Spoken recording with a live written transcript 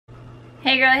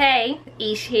Hey girl, hey.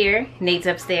 Ish here. Nate's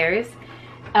upstairs.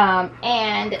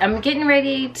 And we're getting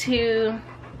ready to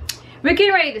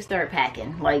start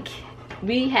packing. Like,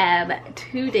 we have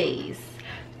 2 days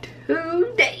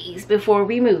before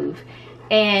we move.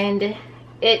 And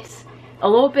it's a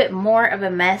little bit more of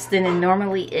a mess than it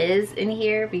normally is in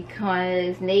here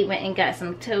because Nate went and got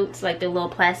some totes, like the little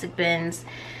plastic bins.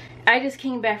 I just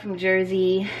came back from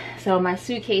Jersey, so my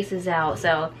suitcase is out.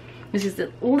 So this is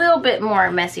a little bit more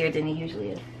messier than it usually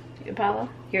is. Apollo,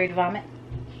 you ready to vomit?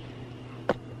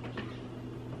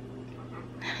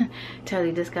 Tell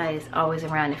you, this guy is always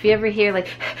around. If you ever hear like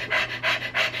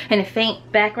in a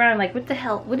faint background, like what the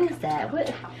hell? What is that? What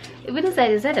is that?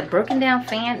 Is that a broken down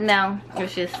fan? No,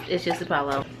 it's just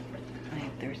Apollo. I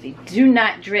am thirsty. Do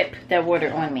not drip that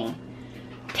water on me.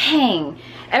 Dang!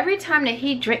 Every time that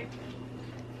he drink.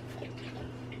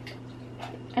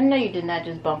 I know you did not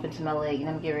just bump into my leg and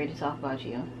I'm getting ready to talk about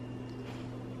you.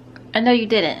 I know you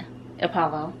didn't,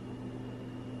 Apollo.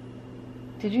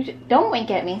 Did you? Don't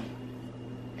wink at me.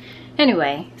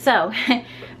 Anyway, so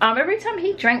every time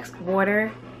he drinks water,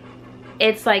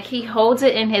 it's like he holds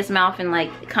it in his mouth and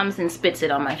like comes and spits it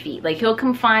on my feet. Like he'll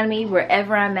come find me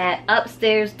wherever I'm at,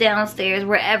 upstairs, downstairs,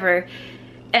 wherever.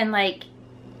 And like,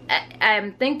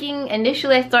 I'm thinking,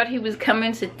 initially I thought he was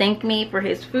coming to thank me for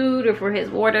his food or for his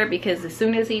water, because as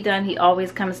soon as he's done, he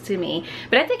always comes to me.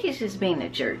 But I think he's just being a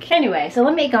jerk. Anyway, so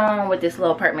let me go on with this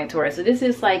little apartment tour. So this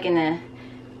is like an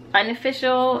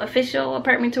official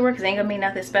apartment tour, because ain't gonna be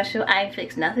nothing special. I ain't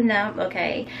fixed nothing up,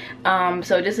 okay?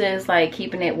 So this is like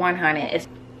keeping it 100. It's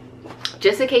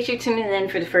just in case you're tuning in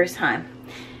for the first time.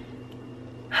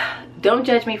 Don't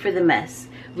judge me for the mess.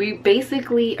 We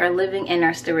basically are living in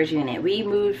our storage unit. We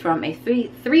moved from a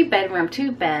three bedroom,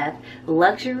 2 bath,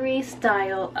 luxury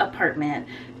style apartment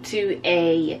to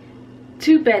a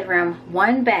 2 bedroom,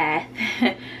 1 bath,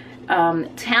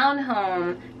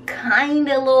 townhome,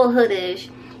 kinda little hoodish,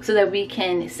 so that we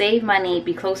can save money,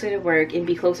 be closer to work, and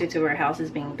be closer to where our house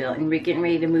is being built. And we're getting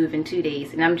ready to move in 2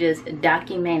 days. And I'm just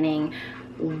documenting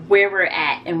where we're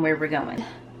at and where we're going.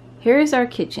 Here's our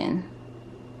kitchen.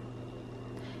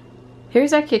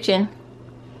 Here's our kitchen.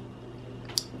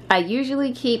 I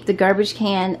usually keep the garbage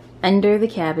can under the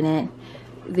cabinet.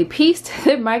 The piece to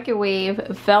the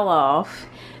microwave fell off,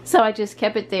 so I just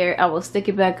kept it there. I will stick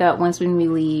it back up once when we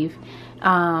leave.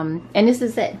 And this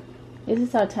is it. This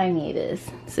is how tiny it is.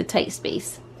 It's a tight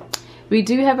space. We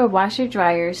do have a washer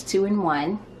dryers,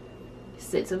 2-in-1.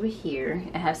 Sits over here.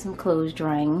 I have some clothes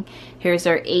drying. Here's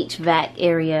our HVAC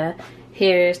area.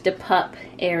 Here's the pup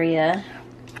area.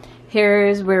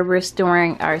 Here's where we're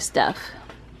storing our stuff.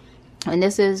 And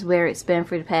this is where it's been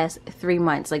for the past 3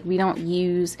 months. Like, we don't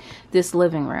use this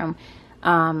living room.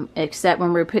 Except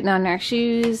when we're putting on our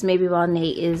shoes, maybe while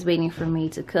Nate is waiting for me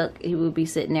to cook, he will be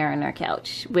sitting there on our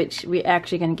couch, which we're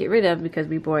actually going to get rid of because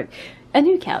we bought a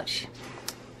new couch.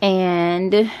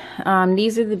 And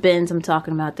these are the bins I'm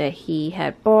talking about that he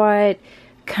had bought.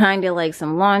 Kind of like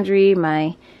some laundry,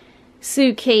 my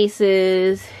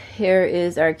suitcases. Here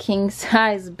is our king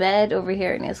size bed over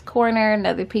here in this corner,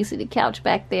 another piece of the couch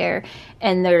back there,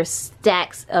 and there's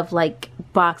stacks of like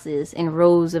boxes and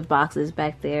rows of boxes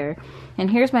back there. And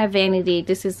here's my vanity.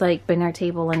 This is like been our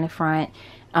table in the front.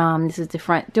 This is the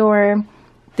front door.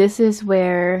 This is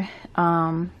where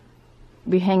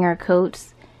we hang our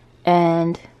coats.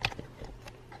 And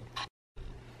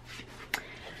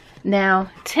now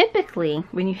typically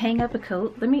when you hang up a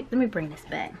coat, let me bring this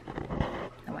back.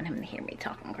 I want him to hear me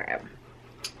talking crap.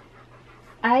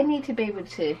 I need to be able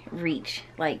to reach,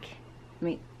 like, let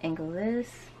me angle this.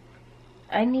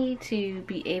 I need to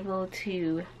be able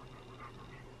to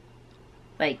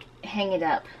like hang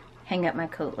up my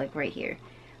coat like right here.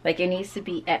 Like, it needs to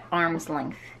be at arm's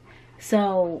length.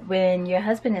 So when your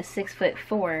husband is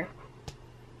 6'4",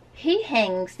 he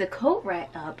hangs the coat rack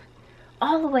up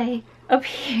all the way up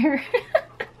here.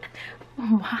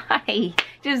 Why?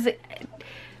 Just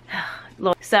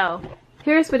so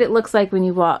here's what it looks like when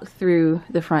you walk through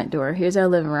the front door. Here's our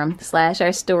living room /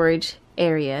 our storage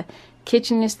area.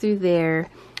 Kitchen is through there.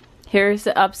 Here's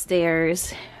the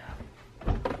upstairs.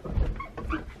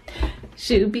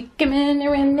 She'll be coming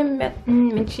around the mountain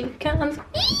when she comes.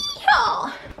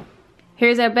 Yeehaw!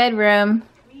 Here's our bedroom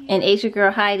and Asia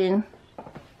girl hiding.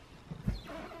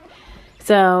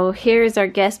 So here's our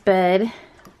guest bed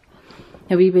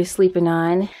that we've been sleeping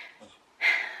on.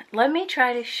 Let me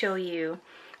try to show you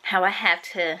how I have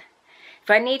to, if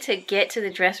I need to get to the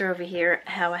dresser over here,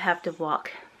 how I have to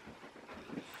walk.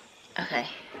 Okay,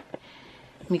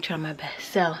 let me try my best.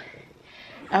 So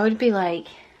I would be like,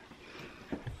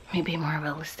 maybe more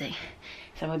realistic.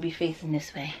 So I would be facing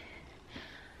this way.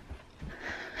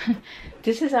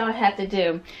 This is how I have to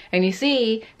do. And you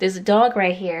see, there's a dog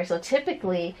right here. So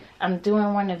typically, I'm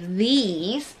doing one of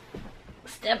these.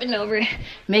 Stepping over,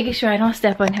 making sure I don't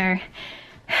step on her.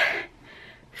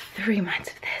 3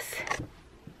 months of this.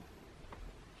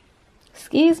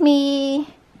 Excuse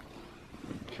me.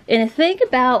 And the thing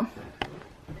about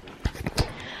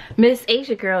Miss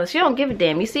Asia girl, she don't give a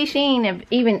damn. You see, she ain't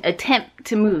even attempt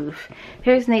to move.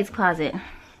 Here's Nate's closet.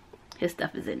 His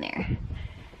stuff is in there.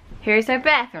 Here's our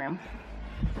bathroom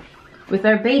with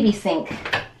our baby sink.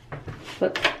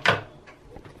 Look.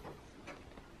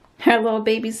 Her little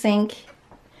baby sink.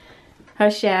 Her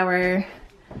shower.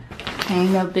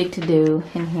 Ain't no big to do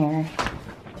in here.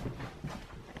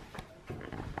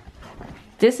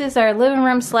 This is our living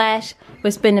room slash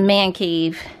what's been the man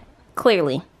cave.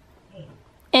 Clearly.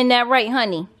 Isn't that right,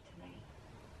 honey?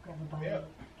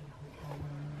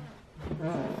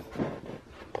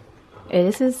 And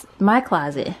this is my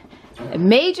closet. A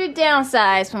major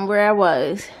downsize from where I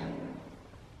was.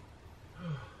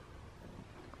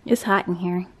 It's hot in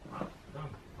here.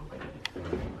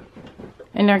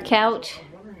 And our couch.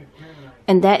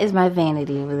 And that is my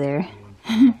vanity over there.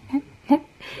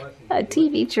 A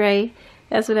TV tray.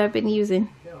 That's what I've been using.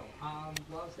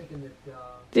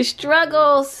 The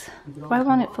struggles. Why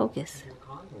won't it focus?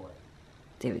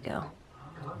 There we go.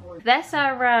 That's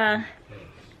our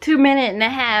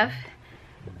 2.5-minute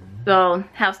well,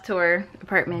 house tour,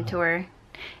 apartment tour.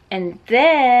 And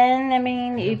then, I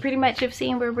mean, you pretty much have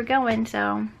seen where we're going,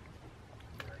 so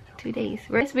 2 days.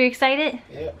 We're excited?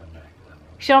 Yep.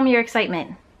 Show me your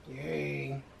excitement.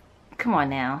 Yay. Come on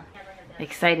now.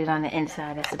 Excited on the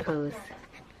inside, I suppose.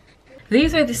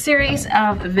 These are the series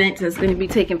of events that's going to be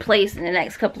taking place in the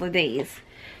next couple of days.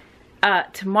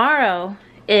 Tomorrow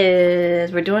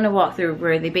is, we're doing a walkthrough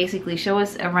where they basically show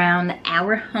us around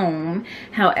our home,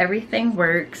 how everything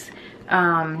works.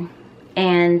 And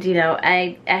you know,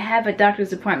 I have a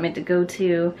doctor's appointment to go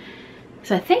to,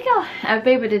 so I think I'll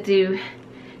be able to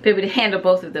handle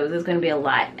both of those. It's going to be a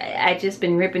lot. I just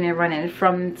been ripping and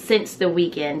running since the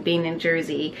weekend being in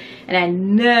Jersey, and I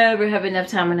never have enough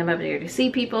time when I'm up there to see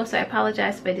people, so I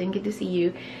apologize if I didn't get to see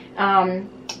you.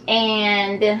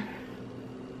 And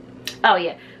oh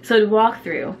yeah, so the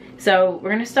walkthrough. So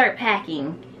we're gonna start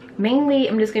packing. Mainly,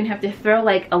 I'm just gonna have to throw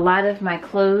like a lot of my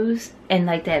clothes in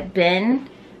like that bin.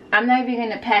 I'm not even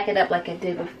gonna pack it up like I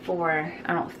did before,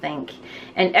 I don't think.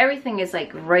 And everything is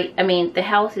like right, I mean, the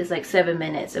house is like 7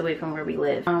 minutes away from where we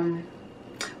live.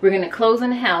 We're gonna close on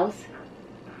the house.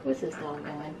 Where's this dog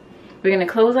going? We're gonna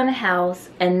close on the house,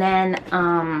 and then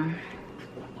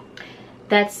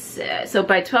that's so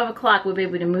by 12 o'clock we'll be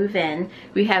able to move in.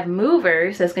 We have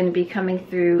movers that's gonna be coming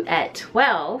through at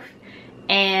 12.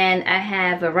 And I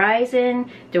have Verizon,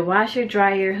 the washer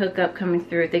dryer hookup coming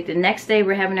through. I think the next day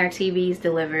we're having our TVs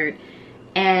delivered.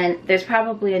 And there's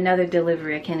probably another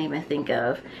delivery I can't even think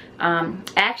of.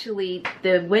 Actually,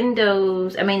 the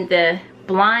windows, I mean the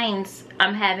blinds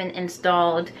I'm having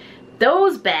installed.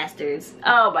 Those bastards,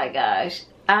 oh my gosh.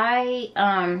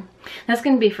 That's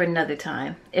gonna be for another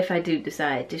time if I do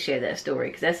decide to share that story,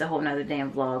 because that's a whole nother damn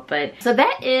vlog. But so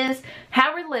that is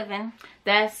how we're living.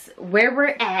 That's where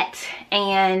we're at,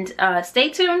 and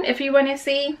stay tuned if you want to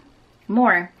see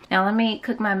more. Now let me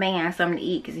cook my man something to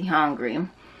eat because he's hungry.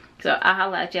 So I'll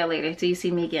holler at y'all later till you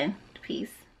see me again.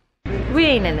 Peace. We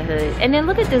ain't in the hood. And then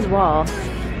look at this wall.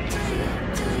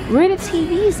 Where the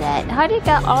TV's at? How they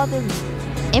got all this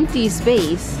empty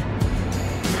space?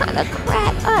 Kind of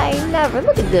crap. I ain't never.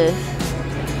 Look at this.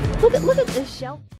 Look at this shelf.